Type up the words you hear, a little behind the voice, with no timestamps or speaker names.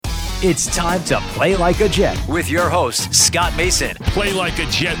It's time to play like a Jet with your host, Scott Mason. Play like a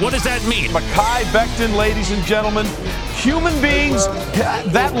Jet. What does that mean? Mekhi Becton, ladies and gentlemen. Human beings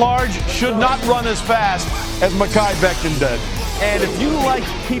that large should not run as fast as Mekhi Becton did. And if you like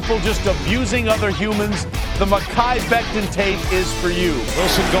people just abusing other humans, the Mekhi Becton tape is for you.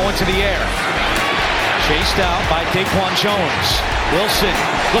 Wilson going to the air. Chased out by Daquan Jones. Wilson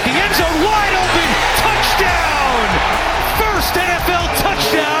looking end zone, wide open, touchdown! First NFL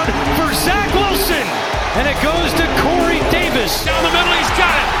touchdown for Zach Wilson. And it goes to Corey Davis. Down the middle, he's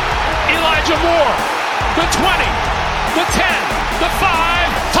got it. Elijah Moore, the 20, the 10, the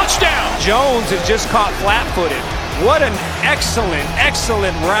 5, touchdown. Jones is just caught flat-footed. What an excellent,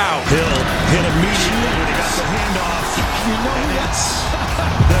 excellent route. Hill hit immediately when he got the handoff. You know that's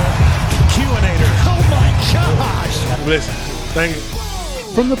the Q-inator. Oh my gosh. Listen, thank you.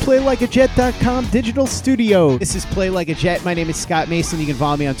 From the PlayLikeAJet.com digital studio, this is Play Like a Jet. My name is Scott Mason. You can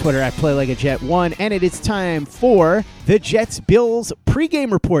follow me on Twitter at PlayLikeAJet1. And it is time for the Jets-Bills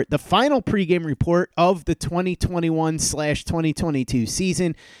pregame report, the final pregame report of the 2021/2022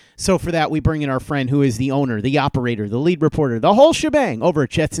 season. So for that, we bring in our friend who is the owner, the operator, the lead reporter, the whole shebang over at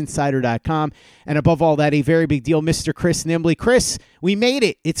JetsInsider.com. And above all that, a very big deal, Mr. Chris Nimbley. Chris, we made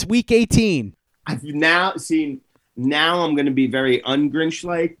it. It's week 18. I've now seen... Now I'm going to be very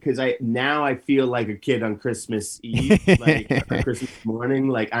ungrinch-like because I feel like a kid on Christmas Eve, like or Christmas morning.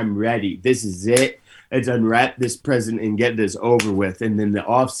 Like, I'm ready. This is it. Let's unwrap this present and get this over with. And then the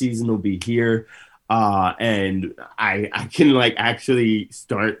off season will be here. And I can like actually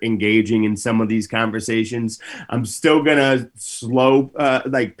start engaging in some of these conversations. I'm still going to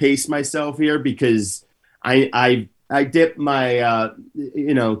pace myself here because I dip my,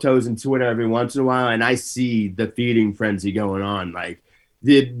 toes in Twitter every once in a while, and I see the feeding frenzy going on. Like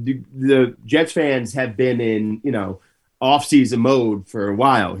the Jets fans have been in, off-season mode for a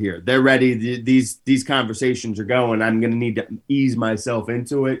while here. They're ready. These conversations are going. I'm going to need to ease myself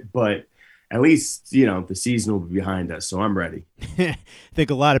into it, but at least, the season will be behind us, so I'm ready. I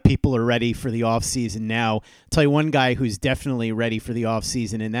think a lot of people are ready for the offseason now. I'll tell you one guy who's definitely ready for the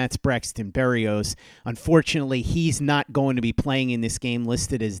offseason, and that's Braxton Berrios. Unfortunately, he's not going to be playing in this game,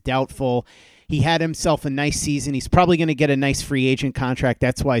 listed as doubtful. He had himself a nice season. He's probably going to get a nice free agent contract.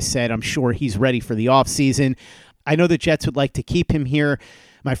 That's why I said I'm sure he's ready for the offseason. I know the Jets would like to keep him here.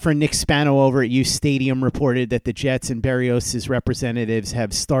 My friend Nick Spano over at U Stadium reported that the Jets and Berrios' representatives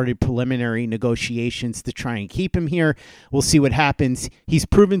have started preliminary negotiations to try and keep him here. We'll see what happens. He's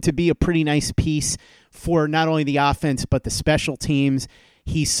proven to be a pretty nice piece for not only the offense, but the special teams.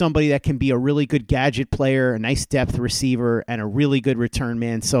 He's somebody that can be a really good gadget player, a nice depth receiver, and a really good return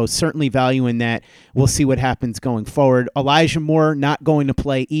man. So certainly value in that. We'll see what happens going forward. Elijah Moore not going to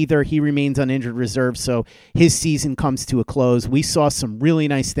play either. He remains on injured reserve, so his season comes to a close. We saw some really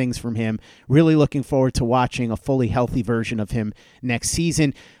nice things from him. Really looking forward to watching a fully healthy version of him next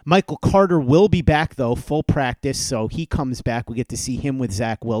season. Michael Carter will be back, though, full practice, so he comes back. We get to see him with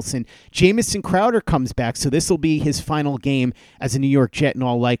Zach Wilson. Jamison Crowder comes back, so this will be his final game as a New York Jet in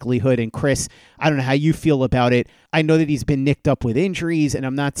all likelihood. And Chris, I don't know how you feel about it. I know that he's been nicked up with injuries, and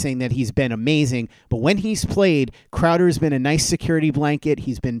I'm not saying that he's been amazing, but when he's played, Crowder's been a nice security blanket.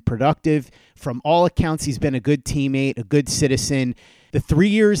 He's been productive. From all accounts, he's been a good teammate, a good citizen. The 3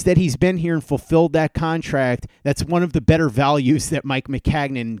 years that he's been here and fulfilled that contract, that's one of the better values that Mike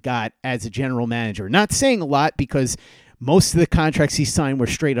Maccagnan got as a general manager. Not saying a lot because most of the contracts he signed were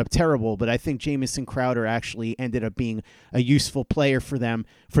straight up terrible, but I think Jamison Crowder actually ended up being a useful player for them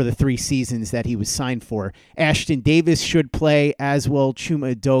for the 3 seasons that he was signed for. Ashton Davis should play, as will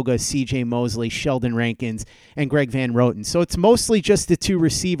Chuma Edoga, CJ Mosley, Sheldon Rankins, and Greg Van Roten. So it's mostly just the 2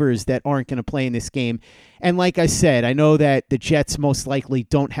 receivers that aren't going to play in this game. And like I said, I know that the Jets most likely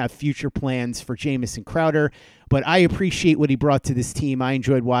don't have future plans for Jamison Crowder, but I appreciate what he brought to this team. I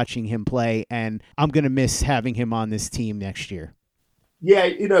enjoyed watching him play, and I'm going to miss having him on this team next year. Yeah,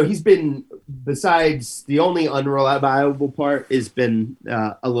 he's been, besides the only unreliable part has been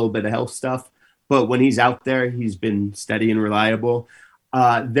a little bit of health stuff, but when he's out there, he's been steady and reliable.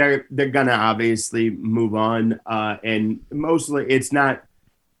 They're going to obviously move on, and mostly it's not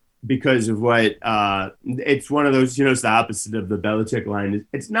because of what it's one of those, it's the opposite of the Belichick line.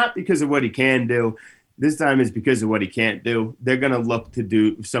 It's not because of what he can do. This time it's because of what he can't do. They're going to look to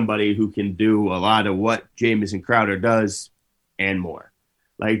do somebody who can do a lot of what Jamison Crowder does and more.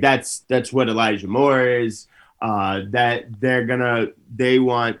 Like that's what Elijah Moore is. That they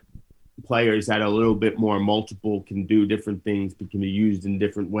want players that are a little bit more multiple, can do different things, but can be used in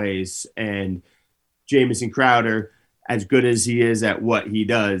different ways. And Jamison Crowder, as good as he is at what he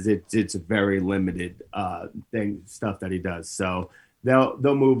does, it's a very limited stuff that he does. So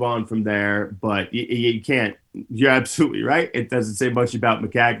they'll move on from there. But you can't. You're absolutely right. It doesn't say much about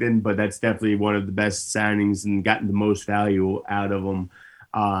McCagnon, but that's definitely one of the best signings and gotten the most value out of him.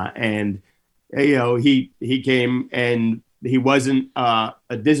 And he came and he wasn't a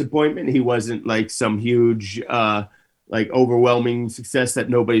disappointment. He wasn't like some huge overwhelming success that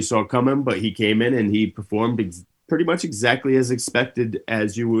nobody saw coming, but he came in and he performed pretty much exactly as expected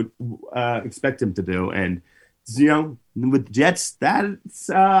as you would expect him to do. And with the Jets, that's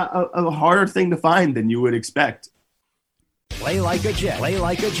a harder thing to find than you would expect. Play like a Jet. Play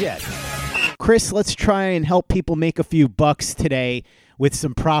like a Jet. Chris, let's try and help people make a few bucks today with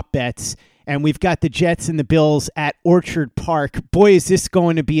some prop bets. And we've got the Jets and the Bills at Orchard Park. Boy, is this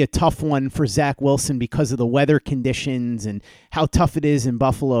going to be a tough one for Zach Wilson because of the weather conditions and how tough it is in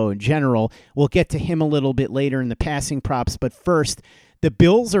Buffalo in general. We'll get to him a little bit later in the passing props. But first, the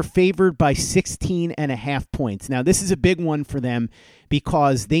Bills are favored by 16.5 points. Now, this is a big one for them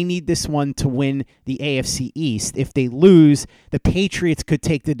because they need this one to win the AFC East. If they lose, the Patriots could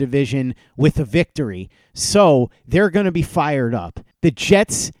take the division with a victory. So they're going to be fired up. The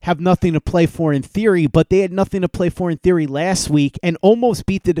Jets have nothing to play for in theory, but they had nothing to play for in theory last week and almost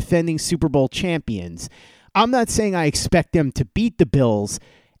beat the defending Super Bowl champions. I'm not saying I expect them to beat the Bills,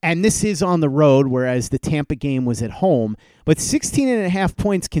 and this is on the road, whereas the Tampa game was at home. But 16.5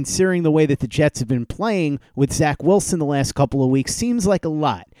 points, considering the way that the Jets have been playing with Zach Wilson the last couple of weeks, seems like a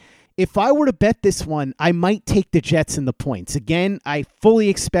lot. If I were to bet this one, I might take the Jets and the points. Again, I fully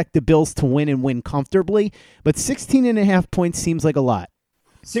expect the Bills to win and win comfortably, but 16.5 points seems like a lot.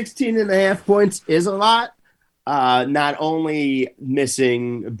 16.5 points is a lot. Not only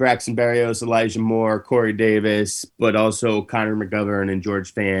missing Braxton Berrios, Elijah Moore, Corey Davis, but also Connor McGovern and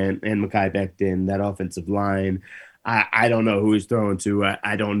George Fant and Mekhi Becton, that offensive line. I don't know who he's throwing to.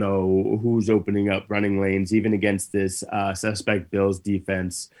 I don't know who's opening up running lanes, even against this suspect Bills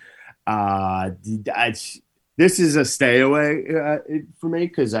defense. This is a stay away for me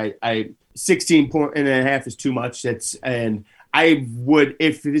because 16.5 is too much. I would,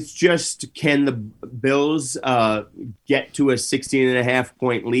 if it's just can the Bills get to a 16.5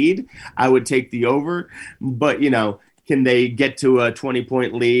 point lead, I would take the over. But, can they get to a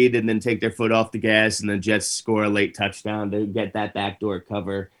 20-point lead and then take their foot off the gas and the Jets score a late touchdown to get that backdoor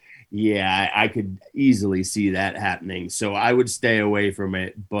cover? Yeah, I could easily see that happening. So I would stay away from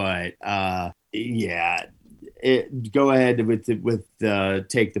it. But, go ahead with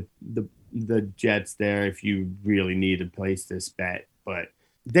take the Jets there if you really need to place this bet, but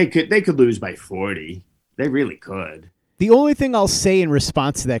they could lose by 40. They really could. The only thing I'll say in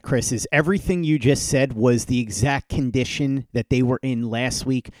response to that, Chris, is everything you just said was the exact condition that they were in last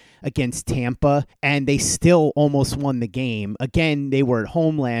week against Tampa, and they still almost won the game. Again, they were at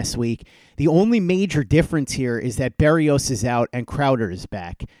home last week. The only major difference here is that Berrios is out and Crowder is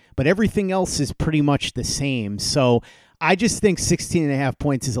back, but everything else is pretty much the same. So I just think 16.5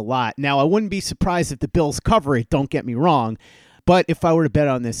 points is a lot. Now, I wouldn't be surprised if the Bills cover it, don't get me wrong. But if I were to bet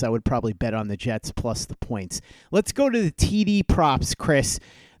on this, I would probably bet on the Jets plus the points. Let's go to the TD props, Chris.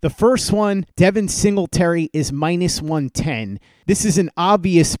 The first one, Devin Singletary is minus 110. This is an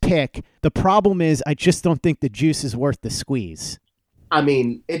obvious pick. The problem is I just don't think the juice is worth the squeeze. I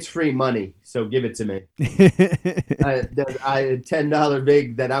mean, it's free money, so give it to me. I $10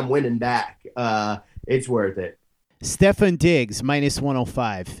 big that I'm winning back. It's worth it. Stefan Diggs, minus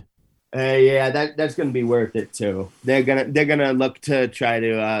 105. That's going to be worth it too. They're gonna look to try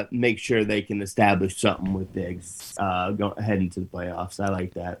to make sure they can establish something with Diggs heading to the playoffs. I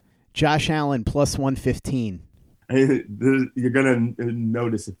like that. Josh Allen plus 115. You're gonna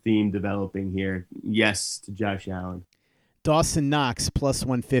notice a theme developing here. Yes to Josh Allen. Dawson Knox plus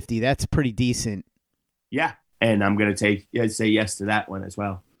 150. That's pretty decent. Yeah, and I'm gonna say yes to that one as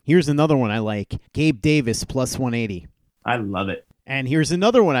well. Here's another one I like. Gabe Davis plus 180. I love it. And here's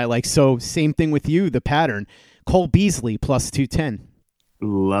another one I like. So same thing with you, the pattern. Cole Beasley plus 210.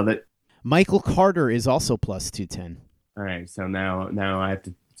 Love it. Michael Carter is also plus 210. All right, so now I have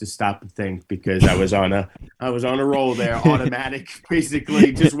to stop and think because I was on a roll there, automatic,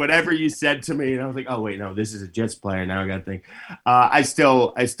 basically just whatever you said to me, and I was like, oh wait, no, this is a Jets player. Now I got to think. I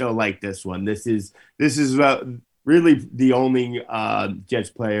still like this one. This is really the only Jets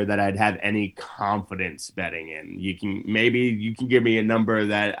player that I'd have any confidence betting in. You can give me a number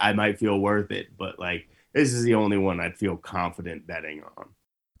that I might feel worth it, but this is the only one I'd feel confident betting on.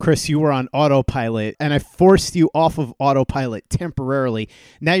 Chris, you were on autopilot, and I forced you off of autopilot temporarily.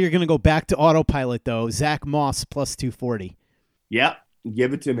 Now you're going to go back to autopilot, though. Zach Moss plus 240. Yep,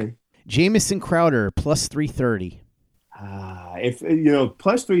 give it to me. Jamison Crowder plus 330. If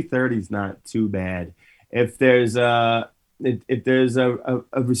plus 330 is not too bad. If there's if there's a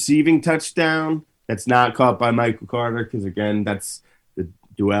receiving touchdown that's not caught by Michael Carter, because again, that's the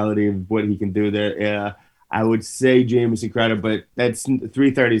duality of what he can do there. Yeah, I would say Jamison Crowder, but that's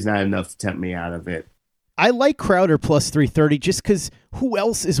 330 is not enough to tempt me out of it. I like Crowder plus 330 just because who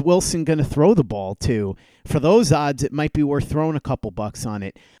else is Wilson going to throw the ball to? For those odds, it might be worth throwing a couple bucks on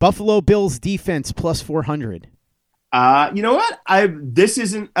it. Buffalo Bills defense plus 400. You know what? This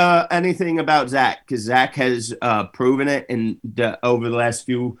isn't anything about Zach, because Zach has proven it over the last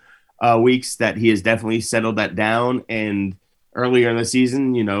few weeks that he has definitely settled that down. And earlier in the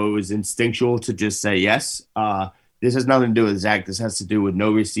season, it was instinctual to just say yes. This has nothing to do with Zach. This has to do with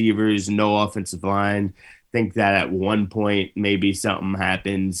no receivers, no offensive line. Think that at one point maybe something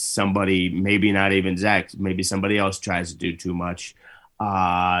happens. Somebody, maybe not even Zach, maybe somebody else tries to do too much.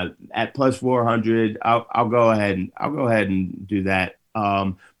 At plus 400, I'll go ahead and do that.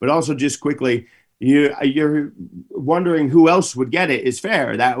 But also just quickly, you're wondering who else would get it is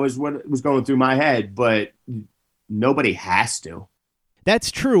fair. That was what was going through my head, but nobody has to.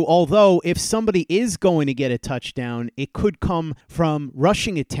 That's true, although if somebody is going to get a touchdown, it could come from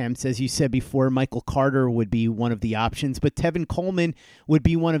rushing attempts. As you said before, Michael Carter would be one of the options, but Tevin Coleman would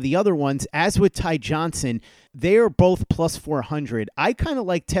be one of the other ones, as would Ty Johnson. They are both plus 400. I kind of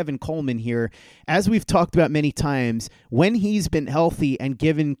like Tevin Coleman here. As we've talked about many times, when he's been healthy and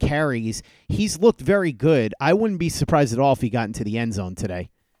given carries, he's looked very good. I wouldn't be surprised at all if he got into the end zone today.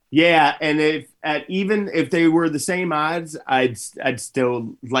 Yeah, and even if they were the same odds, I'd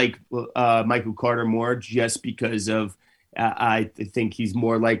still like Michael Carter more, just because of I think he's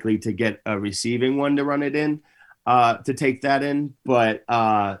more likely to get a receiving one to run it in, to take that in. But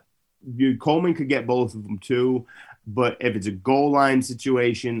Coleman could get both of them too. But if it's a goal line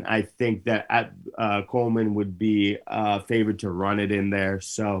situation, I think that Coleman would be favored to run it in there.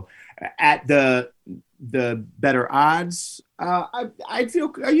 So at the better odds, I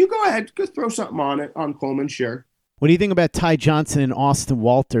feel you go ahead, go throw something on it on Coleman, sure. What do you think about Ty Johnson and Austin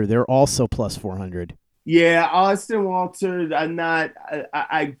Walter? They're also plus 400. Yeah, Austin Walter, I'm not.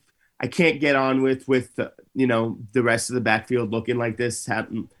 I can't get on with the rest of the backfield looking like this.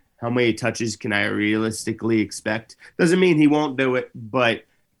 How many touches can I realistically expect? Doesn't mean he won't do it, but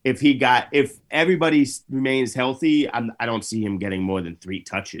if everybody remains healthy, I don't see him getting more than 3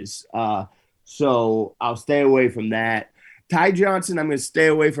 touches. So I'll stay away from that. Ty Johnson, I'm going to stay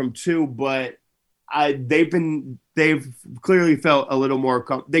away from too, but they've clearly felt a little more.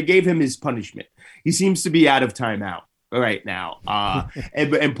 They gave him his punishment. He seems to be out of timeout right now,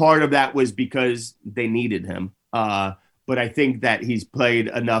 and part of that was because they needed him. But I think that he's played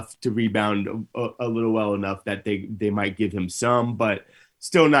enough to rebound a little well enough that they might give him some, but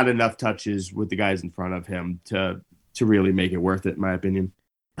still not enough touches with the guys in front of him to really make it worth it, in my opinion.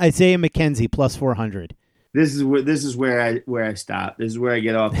 Isaiah McKenzie plus 400. This is where I stop. This is where I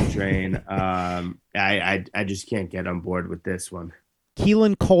get off the train. I just can't get on board with this one.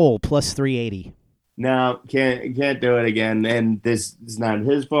 Keelan Cole plus 380. No, can't do it again. And this is not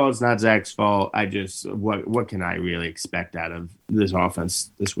his fault. It's not Zach's fault. What can I really expect out of this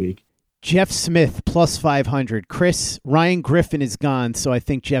offense this week? Jeff Smith plus 500. Chris, Ryan Griffin is gone, so I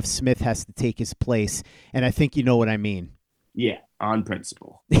think Jeff Smith has to take his place. And I think you know what I mean. Yeah, on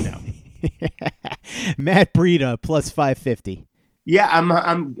principle. Matt Breida plus 550. Yeah,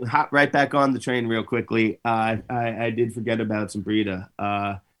 I'm hot right back on the train real quickly. I did forget about some Breida.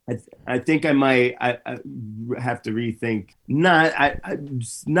 I think I might I have to rethink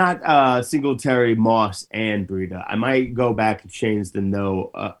not Singletary, Moss, and Breida. I might go back and change the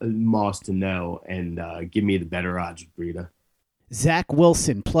Moss to no and give me the better odds with Breida. Zach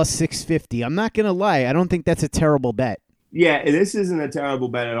Wilson plus 650. I'm not gonna lie, I don't think that's a terrible bet. Yeah, this isn't a terrible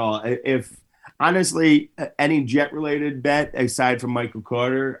bet at all. If honestly, any Jet-related bet aside from Michael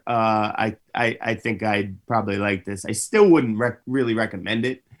Carter, I think I'd probably like this. I still wouldn't really recommend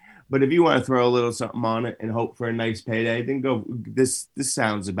it, but if you want to throw a little something on it and hope for a nice payday, then go. This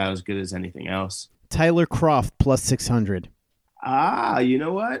sounds about as good as anything else. Tyler Kroft plus 600. You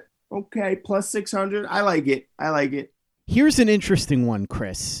know what? Okay, plus 600. I like it. Here's an interesting one,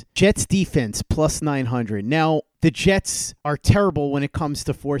 Chris. Jets defense plus 900. Now, the Jets are terrible when it comes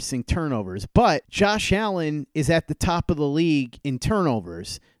to forcing turnovers, but Josh Allen is at the top of the league in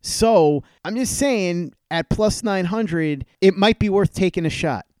turnovers. So I'm just saying at plus 900, it might be worth taking a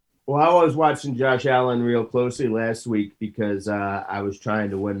shot. Well, I was watching Josh Allen real closely last week because I was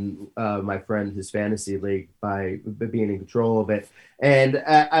trying to win my friend his fantasy league by being in control of it. And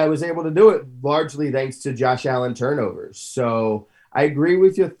I was able to do it largely thanks to Josh Allen turnovers. So I agree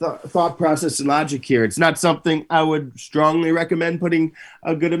with your thought process and logic here. It's not something I would strongly recommend putting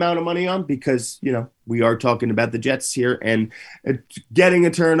a good amount of money on because, we are talking about the Jets here and getting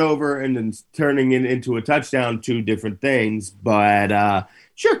a turnover and then turning it into a touchdown, two different things. But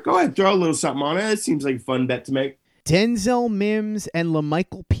sure, go ahead, throw a little something on it. It seems like a fun bet to make. Denzel Mims and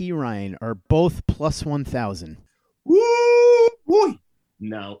LaMichael Pirine are both plus 1,000. Woo! Boy.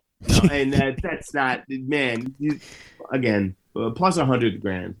 No, and that's not, man, again, plus 100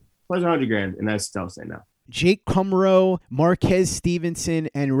 grand, and I still say no. Jake Kumrow, Marquez Stevenson,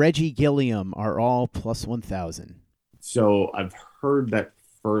 and Reggie Gilliam are all plus 1,000. So I've heard that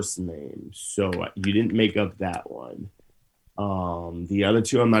first name, so you didn't make up that one. The other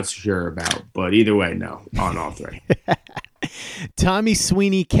two I'm not sure about, but either way, no, on all three. Tommy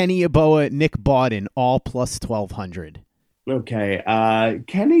Sweeney, Kenny Yeboah, Nick Bawden, all plus 1,200. Okay,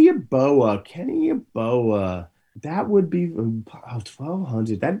 Kenny Yeboah, that would be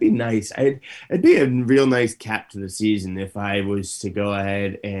 1,200. That'd be nice. It'd be a real nice cap to the season if I was to go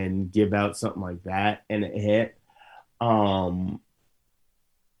ahead and give out something like that and it hit. So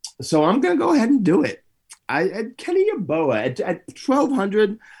I'm gonna go ahead and do it. Kenny Yeboah at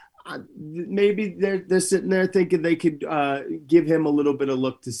 1,200. Maybe they're sitting there thinking they could give him a little bit of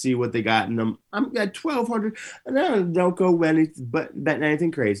look to see what they got in them. I'm at 1,200, and I don't go betting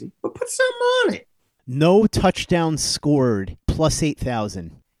anything crazy, but put something on it. No touchdowns scored, plus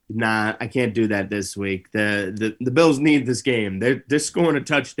 8,000. Nah, I can't do that this week. The Bills need this game. They're scoring a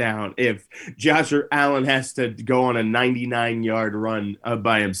touchdown if Josh Allen has to go on a 99-yard run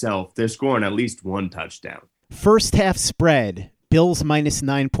by himself. They're scoring at least one touchdown. First half spread. Bills minus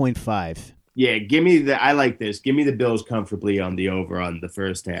 9.5. Yeah, give me I like this. Give me the Bills comfortably on the over on the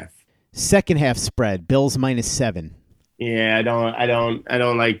first half. Second half spread. Bills minus 7. Yeah, I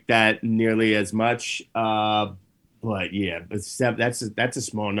don't like that nearly as much. But yeah, but that's a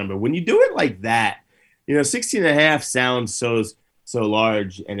small number. When you do it like that, 16.5 sounds so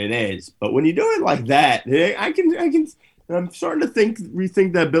large, and it is. But when you do it like that, I'm starting to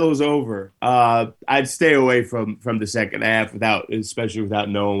rethink that Bills over. I'd stay away from the second half especially without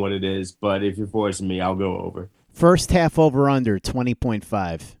knowing what it is. But if you're forcing me, I'll go over. First half over under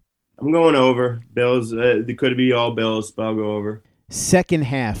 20.5. I'm going over. Bills. It could be all Bills, but I'll go over. Second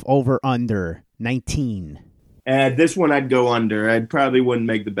half over under 19. This one I'd go under. I probably wouldn't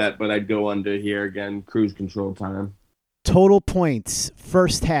make the bet, but I'd go under here again. Cruise control time. Total points,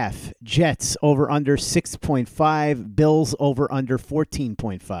 first half, Jets over under 6.5, Bills over under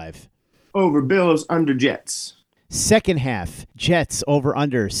 14.5. Over Bills, under Jets. Second half, Jets over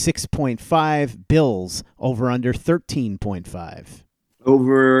under 6.5, Bills over under 13.5.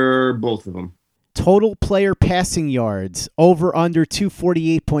 Over both of them. Total player passing yards, over under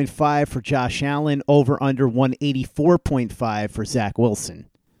 248.5 for Josh Allen, over under 184.5 for Zach Wilson.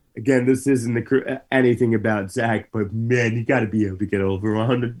 Again, this isn't anything about Zach, but man, you got to be able to get over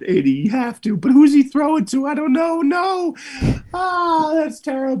 180. You have to. But who's he throwing to? I don't know. No. That's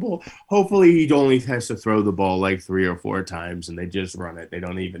terrible. Hopefully he only has to throw the ball like 3 or 4 times and they just run it. They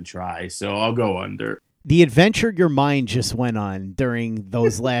don't even try. So I'll go under. The adventure your mind just went on during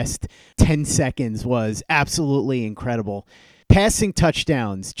those last 10 seconds was absolutely incredible. Passing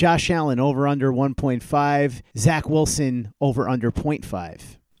touchdowns, Josh Allen over under 1.5, Zach Wilson over under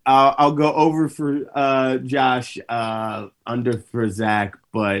 0.5. I'll go over for Josh, under for Zach,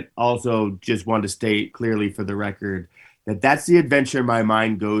 but also just want to state clearly for the record that that's the adventure my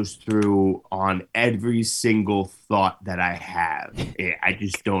mind goes through on every single thought that I have. I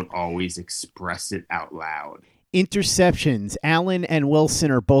just don't always express it out loud. Interceptions, Allen and Wilson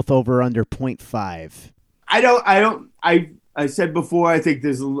are both over under 0.5. I said before, I think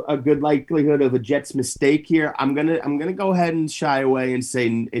there's a good likelihood of a Jets mistake here. I'm gonna go ahead and shy away and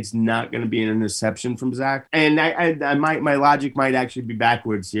say it's not gonna be an interception from Zach. And my logic might actually be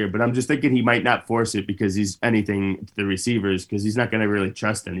backwards here, but I'm just thinking he might not force it because he's anything to the receivers because he's not gonna really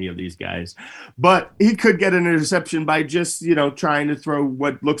trust any of these guys. But he could get an interception by just trying to throw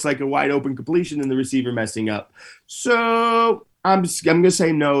what looks like a wide open completion and the receiver messing up. So I'm going to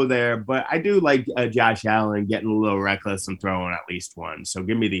say no there, but I do like Josh Allen getting a little reckless and throwing at least one. So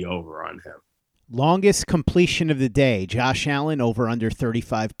give me the over on him. Longest completion of the day, Josh Allen over under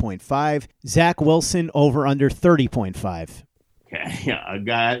 35.5, Zach Wilson over under 30.5. Okay, yeah, I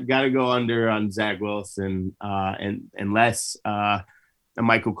got to go under on Zach Wilson, and unless a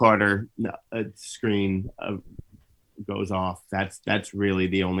Michael Carter screen goes off. That's really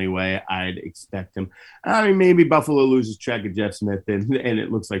the only way I'd expect him. I mean, maybe Buffalo loses track of Jeff Smith and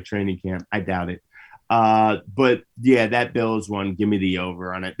it looks like training camp. I doubt it. But yeah, that Bills one, give me the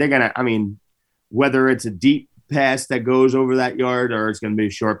over on it. They're gonna, whether it's a deep pass that goes over that yard, or it's going to be a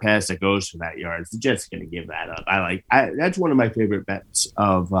short pass that goes for that yard. The Jets are going to give that up. That's one of my favorite bets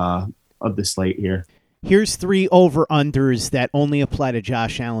of the slate here. Here's 3 over-unders that only apply to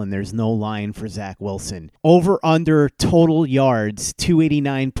Josh Allen. There's no line for Zach Wilson. Over-under total yards,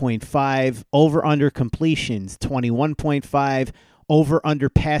 289.5. Over-under completions, 21.5. Over-under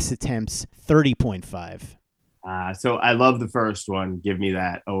pass attempts, 30.5. So I love the first one. Give me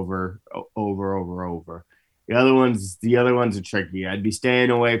that over. The other ones are tricky. I'd be staying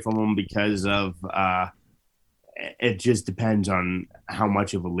away from them because of it just depends on how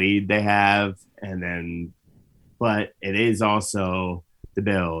much of a lead they have. But it is also the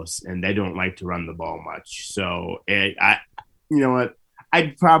Bills, and they don't like to run the ball much. So you know what?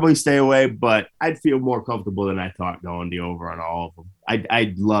 I'd probably stay away, but I'd feel more comfortable than I thought going the over on all of them.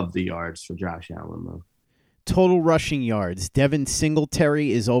 I'd love the yards for Josh Allen, though. Total rushing yards. Devin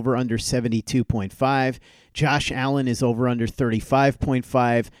Singletary is over under 72.5. Josh Allen is over under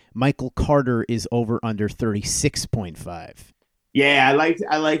 35.5. Michael Carter is over under 36.5. Yeah,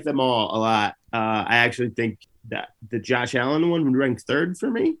 I like them all a lot. I actually think that the Josh Allen one would rank third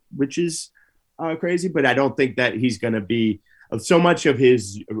for me, which is crazy. But I don't think that he's going to be so much of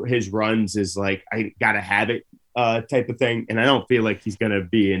his runs is like I gotta have it type of thing, and I don't feel like he's going to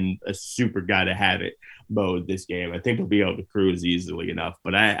be in a super gotta have it mode this game. I think he'll be able to cruise easily enough.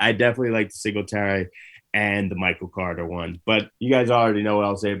 But I definitely like the Singletary and the Michael Carter one. But you guys already know what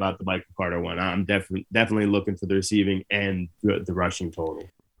I'll say about the Michael Carter one. I'm definitely looking for the receiving and the rushing total.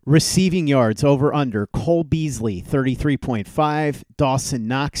 Receiving yards over under. Cole Beasley, 33.5. Dawson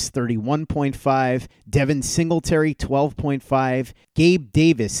Knox, 31.5. Devin Singletary, 12.5. Gabe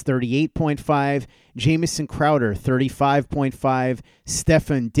Davis, 38.5. Jamison Crowder, 35.5.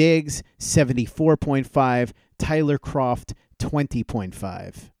 Stefan Diggs, 74.5. Tyler Kroft,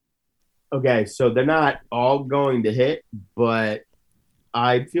 20.5. Okay, so they're not all going to hit, but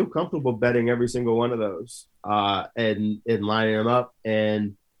I feel comfortable betting every single one of those and lining them up.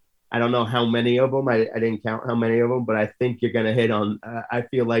 And I don't know how many of them. I didn't count how many of them, but I think you're going to hit on I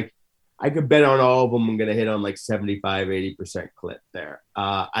feel like I could bet on all of them. I'm going to hit on like 75, 80% clip there.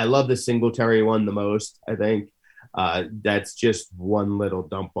 I love the Singletary one the most, I think. That's just one little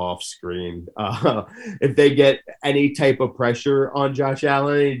dump off screen. If they get any type of pressure on Josh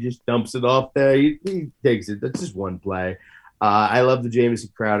Allen, he just dumps it off there. He takes it. That's just one play. I love the Jamison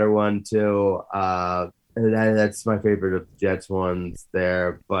Crowder one too. That's my favorite of the Jets ones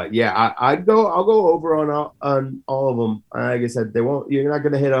there. But yeah, I'll go over on all of them. Like I said, you're not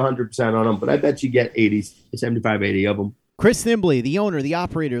going to hit 100% on them, but I bet you get 75, 80 of them. Chris Nimbley, the owner, the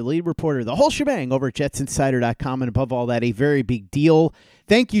operator, lead reporter, the whole shebang over at jetsinsider.com, and above all that, a very big deal.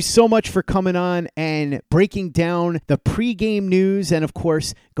 Thank you so much for coming on and breaking down the pregame news and, of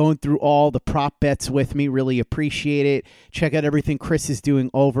course, going through all the prop bets with me. Really appreciate it. Check out everything Chris is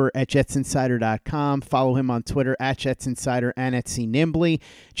doing over at jetsinsider.com. Follow him on Twitter at jetsinsider and at cnimbley.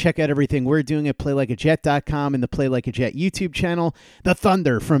 Check out everything we're doing at playlikeajet.com and the Play Like a Jet YouTube channel. The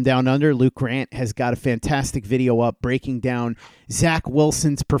Thunder from Down Under, Luke Grant, has got a fantastic video up breaking down Zach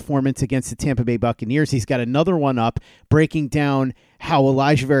Wilson's performance against the Tampa Bay Buccaneers. He's got another one up breaking down how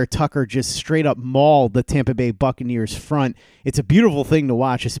Elijah Vera Tucker just straight up mauled the Tampa Bay Buccaneers front. It's a beautiful thing to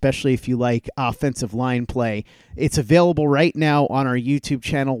watch, especially if you like offensive line play. It's available right now on our YouTube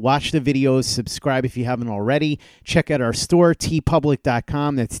channel. Watch the videos. Subscribe if you haven't already. Check out our store,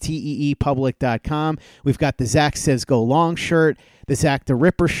 teepublic.com. That's teepublic.com. We've got the Zach Says Go Long shirt, the Zach the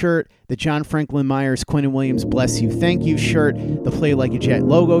Ripper shirt, the John Franklin Myers, Quinnen Williams, Bless You, Thank You shirt, the Play Like a Jet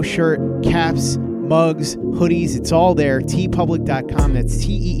logo shirt, caps, mugs, hoodies, it's all there. teepublic.com. That's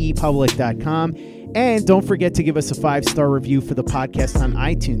teepublic.com. And don't forget to give us a 5-star review for the podcast on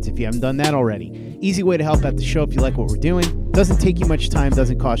iTunes if you haven't done that already. Easy way to help out the show if you like what we're doing. Doesn't take you much time,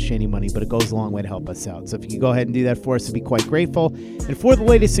 doesn't cost you any money, but it goes a long way to help us out. So if you can go ahead and do that for us, we'd be quite grateful. And for the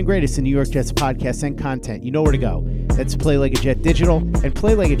latest and greatest in New York Jets podcasts and content, you know where to go. That's Play Like a Jet Digital and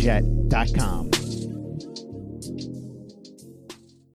playlikeajet.com.